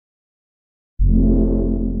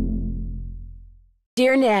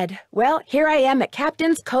Dear Ned, well, here I am at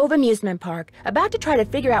Captain's Cove Amusement Park, about to try to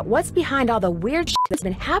figure out what's behind all the weird shit that's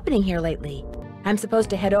been happening here lately. I'm supposed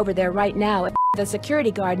to head over there right now with the security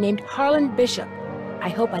guard named Harlan Bishop. I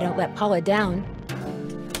hope I don't let Paula down.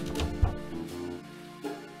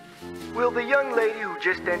 Will the young lady who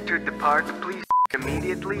just entered the park please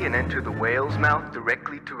immediately and enter the whale's mouth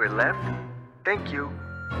directly to her left? Thank you.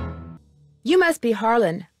 You must be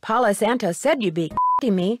Harlan. Paula Santos said you'd be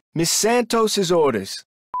me. Miss Santos's orders.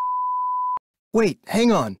 Wait,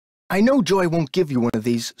 hang on. I know Joy won't give you one of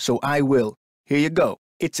these, so I will. Here you go.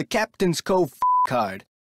 It's a Captain's Cove card.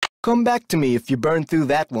 Come back to me if you burn through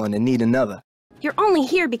that one and need another. You're only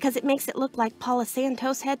here because it makes it look like Paula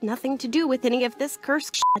Santos had nothing to do with any of this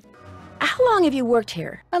cursed shit. How long have you worked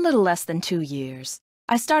here? A little less than 2 years.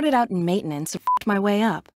 I started out in maintenance and my way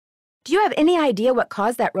up. Do you have any idea what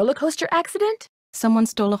caused that roller coaster accident? Someone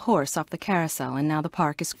stole a horse off the carousel and now the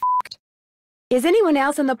park is f***ed. Is anyone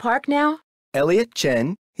else in the park now? Elliot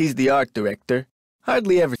Chen, he's the art director.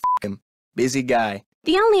 Hardly ever him. Busy guy.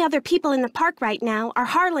 The only other people in the park right now are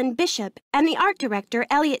Harlan Bishop and the art director,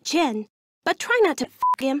 Elliot Chen. But try not to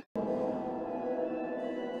f*** him.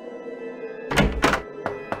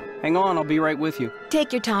 Hang on, I'll be right with you.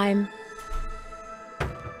 Take your time.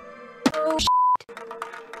 Oh,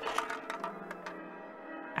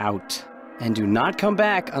 Out. And do not come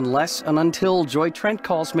back unless and until Joy Trent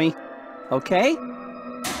calls me. Okay?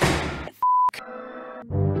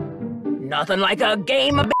 Nothing like a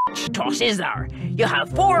game of bitch toss, is there? You have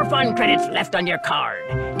 4 fun credits left on your card.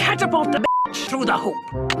 Catapult the bitch through the hoop.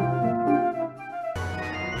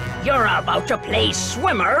 You're about to play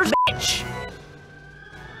swimmers, bitch.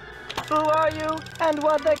 Who are you and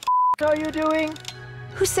what the are you doing?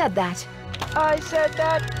 who said that? I said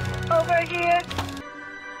that. Over here.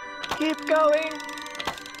 Keep going.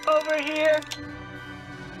 Over here.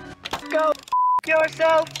 Go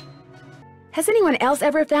yourself. Has anyone else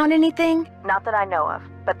ever found anything? Not that I know of,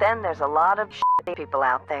 but then there's a lot of shitty people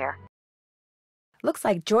out there. Looks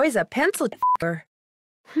like Joy's a pencil f***er.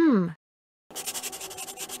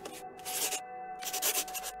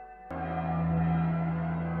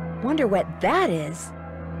 Wonder what that is.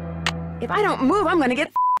 If I don't move, I'm gonna get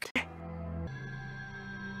f***ed.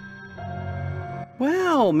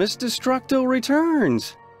 Well, Miss Destructo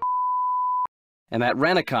returns. And that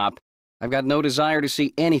rent-a-cop, I've got no desire to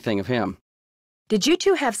see anything of him. Did you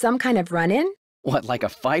two have some kind of run-in? What, like a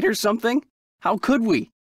fight or something? How could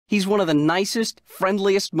we? He's one of the nicest,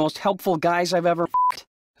 friendliest, most helpful guys I've ever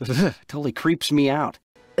f***ed. Totally creeps me out.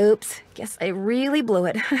 Oops, guess I really blew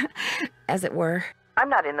it, as it were. I'm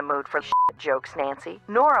not in the mood for shit jokes, Nancy,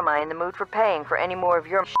 nor am I in the mood for paying for any more of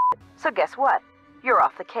your shit. So guess what? You're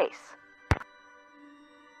off the case.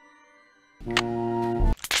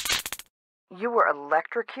 You were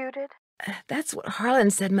electrocuted? That's what Harlan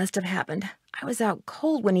said must have happened. I was out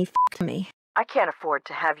cold when he f***ed me. I can't afford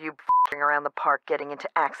to have you f***ing around the park getting into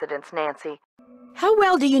accidents, Nancy. How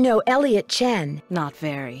well do you know Elliot Chen? Not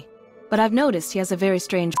very. But I've noticed he has a very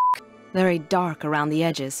strange very dark around the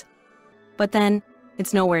edges. But then,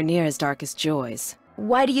 it's nowhere near as dark as Joy's.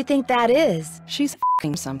 Why do you think that is? She's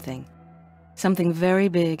f***ing something. Something very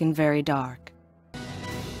big and very dark.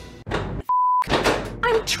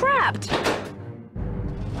 I'm trapped!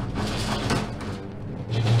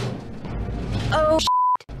 Oh,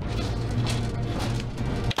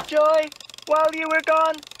 Joy, while you were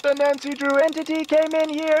gone, the Nancy Drew entity came in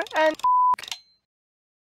here and...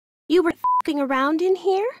 You were f***ing around in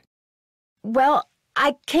here? well,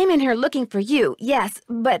 I came in here looking for you, yes,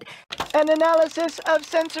 but... An analysis of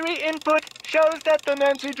sensory input shows that the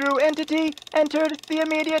Nancy Drew entity entered the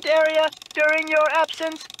immediate area during your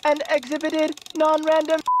absence and exhibited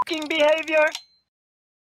non-random f***ing behavior.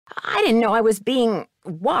 I didn't know I was being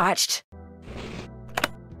watched.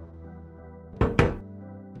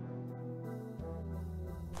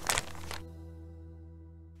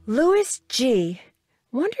 Louis G.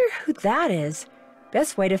 Wonder who that is.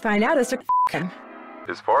 Best way to find out is to f*** him.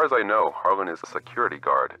 As far as I know, Harlan is a security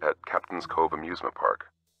guard at Captain's Cove Amusement Park.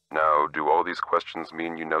 Now, do all these questions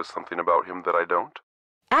mean you know something about him that I don't?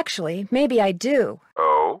 Actually, maybe I do.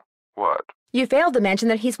 Oh? What? You failed to mention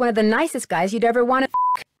that he's one of the nicest guys you'd ever want to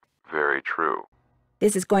f***. Very true.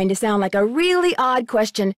 This is going to sound like a really odd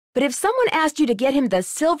question, but if someone asked you to get him the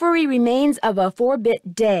silvery remains of a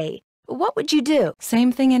 4-bit day, what would you do?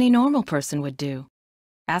 Same thing any normal person would do.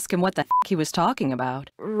 Ask him what the f*** he was talking about.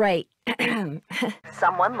 Right.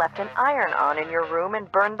 Someone left an iron on in your room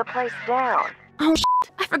and burned the place down. Oh,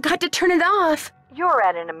 shit, I forgot to turn it off. You're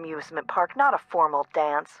at an amusement park, not a formal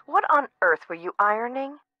dance. What on earth were you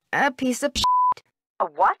ironing? A piece of shit. A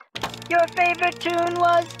what? Your favorite tune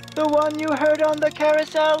was the one you heard on the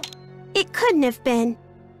carousel? It couldn't have been.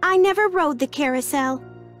 I never rode the carousel.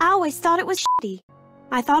 I always thought it was shitty.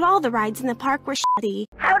 I thought all the rides in the park were shitty.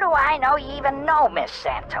 How do I know you even know Miss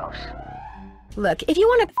Santos? Look, if you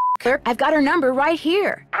want to her, I've got her number right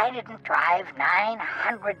here. I didn't drive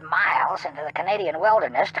 900 miles into the Canadian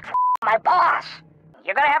wilderness to my boss.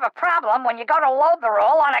 You're gonna have a problem when you go to load the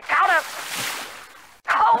roll on account of...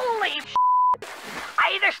 Holy shit!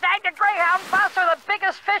 I either snagged a Greyhound bus or the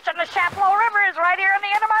biggest fish in the Chapleau River is right here in the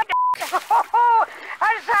end of my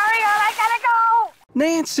I'm sorry, hon, I gotta go!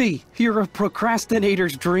 Nancy, you're a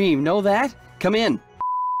procrastinator's dream, know that? Come in.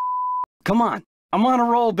 Come on. I'm on a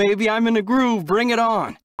roll, baby. I'm in a groove. Bring it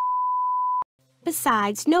on.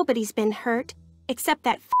 Besides, nobody's been hurt, except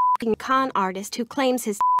that f***ing con artist who claims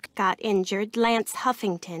his got injured, Lance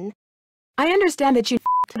Huffington. I understand that you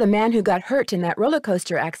the man who got hurt in that roller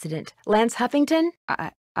coaster accident, Lance Huffington?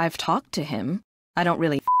 I've talked to him. I don't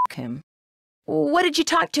really him. What did you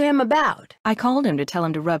talk to him about? I called him to tell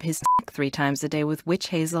him to rub his 3 times a day with witch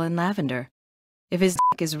hazel and lavender. If his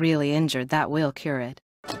is really injured, that will cure it.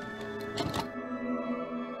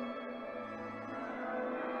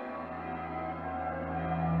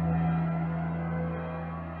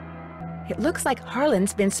 It looks like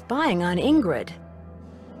Harlan's been spying on Ingrid.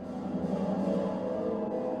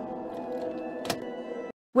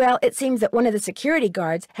 Well, it seems that one of the security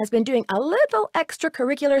guards has been doing a little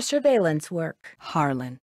extracurricular surveillance work.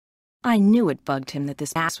 Harlan. I knew it bugged him that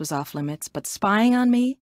this ass was off limits, but spying on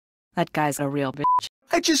me? That guy's a real bitch.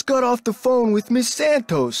 I just got off the phone with Miss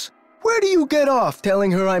Santos. Where do you get off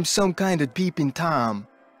telling her I'm some kind of peeping Tom?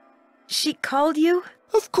 She called you?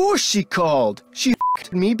 Of course she called. She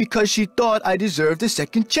f***ed me because she thought I deserved a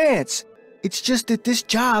second chance. It's just that this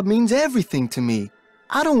job means everything to me.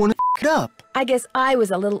 I don't want to f*** it up. I guess I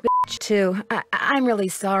was a little bitch too. I'm really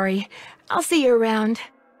sorry. I'll see you around.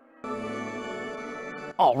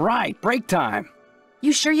 All right, break time.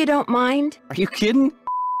 You sure you don't mind? Are you kidding?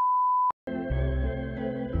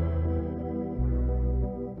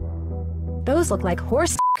 Those look like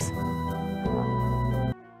horse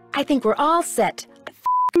I think we're all set.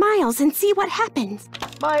 Miles and see what happens.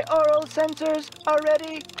 My oral sensors are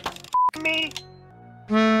ready. Me.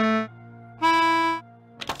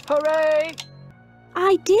 Hooray!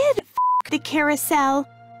 I did the carousel.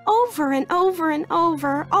 Over and over and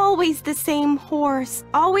over. Always the same horse.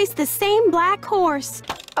 Always the same black horse.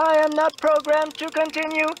 I am not programmed to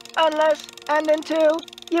continue unless and until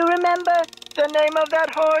you remember the name of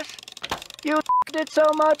that horse. You it so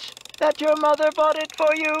much that your mother bought it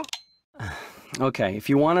for you. Okay, if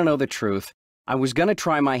you want to know the truth, I was gonna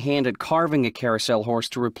try my hand at carving a carousel horse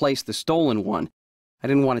to replace the stolen one. I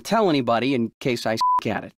didn't want to tell anybody in case I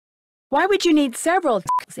at it. Why would you need several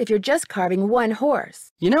if you're just carving one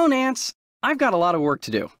horse? You know, Nance, I've got a lot of work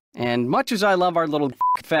to do. And much as I love our little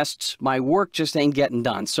fests, my work just ain't getting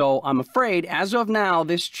done. So I'm afraid, as of now,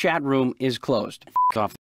 this chat room is closed.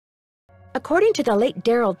 Off. According to the late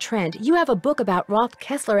Daryl Trent, you have a book about Rolf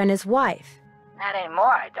Kessler and his wife. Not anymore,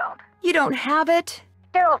 I don't. You don't have it?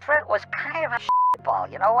 Daryl Trent was kind of a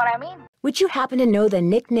shitball, you know what I mean? Would you happen to know the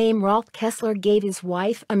nickname Rolf Kessler gave his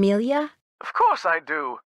wife, Amelia? Of course I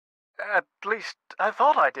do. At least, I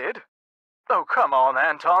thought I did. Oh, come on,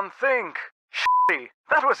 Anton, think. Shitty.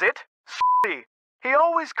 That was it. Shitty. He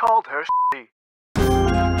always called her shitty.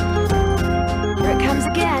 Here it comes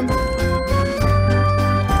again.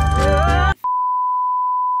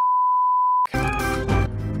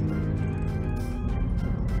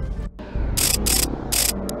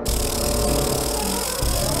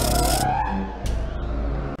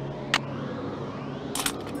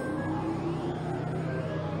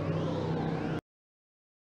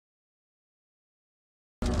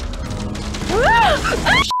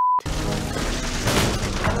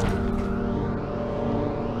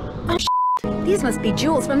 These must be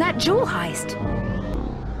jewels from that jewel heist.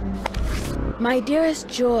 My dearest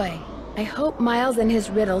Joy, I hope Miles and his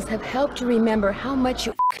riddles have helped you remember how much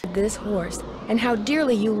you f***ed this horse and how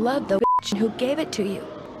dearly you loved the bitch who gave it to you.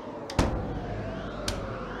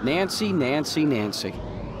 Nancy, Nancy, Nancy.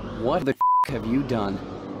 What the have you done?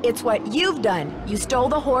 It's what you've done. You stole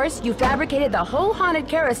the horse, you fabricated the whole haunted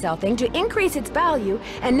carousel thing to increase its value,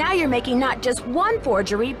 and now you're making not just one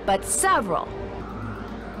forgery, but several.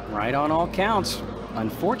 Right on all counts.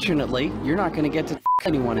 Unfortunately, you're not going to get to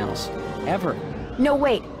anyone else. Ever. No,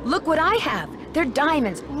 wait. Look what I have. They're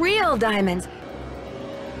diamonds. Real diamonds.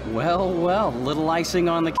 Well, well. Little icing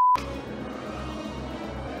on the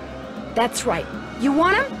That's right. You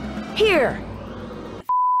want them? Here.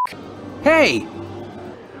 Hey!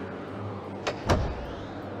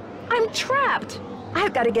 I'm trapped. I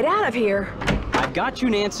I've got to get out of here. I've got you,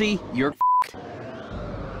 Nancy. You're f***ed.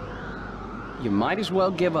 You might as well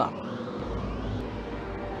give up.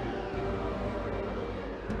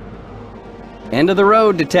 End of the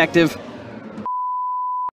road, detective.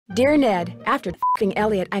 Dear Ned, after f***ing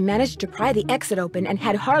Elliot, I managed to pry the exit open and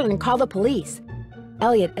had Harlan call the police.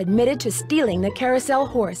 Elliot admitted to stealing the Carousel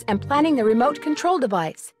horse and planting the remote control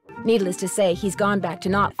device. Needless to say, he's gone back to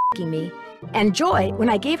not f***ing me. And Joy, when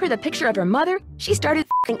I gave her the picture of her mother, she started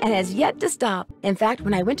f***ing and has yet to stop. In fact,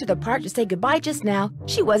 when I went to the park to say goodbye just now,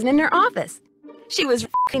 she wasn't in her office. She was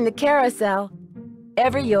f***ing the Carousel.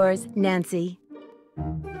 Ever yours, Nancy.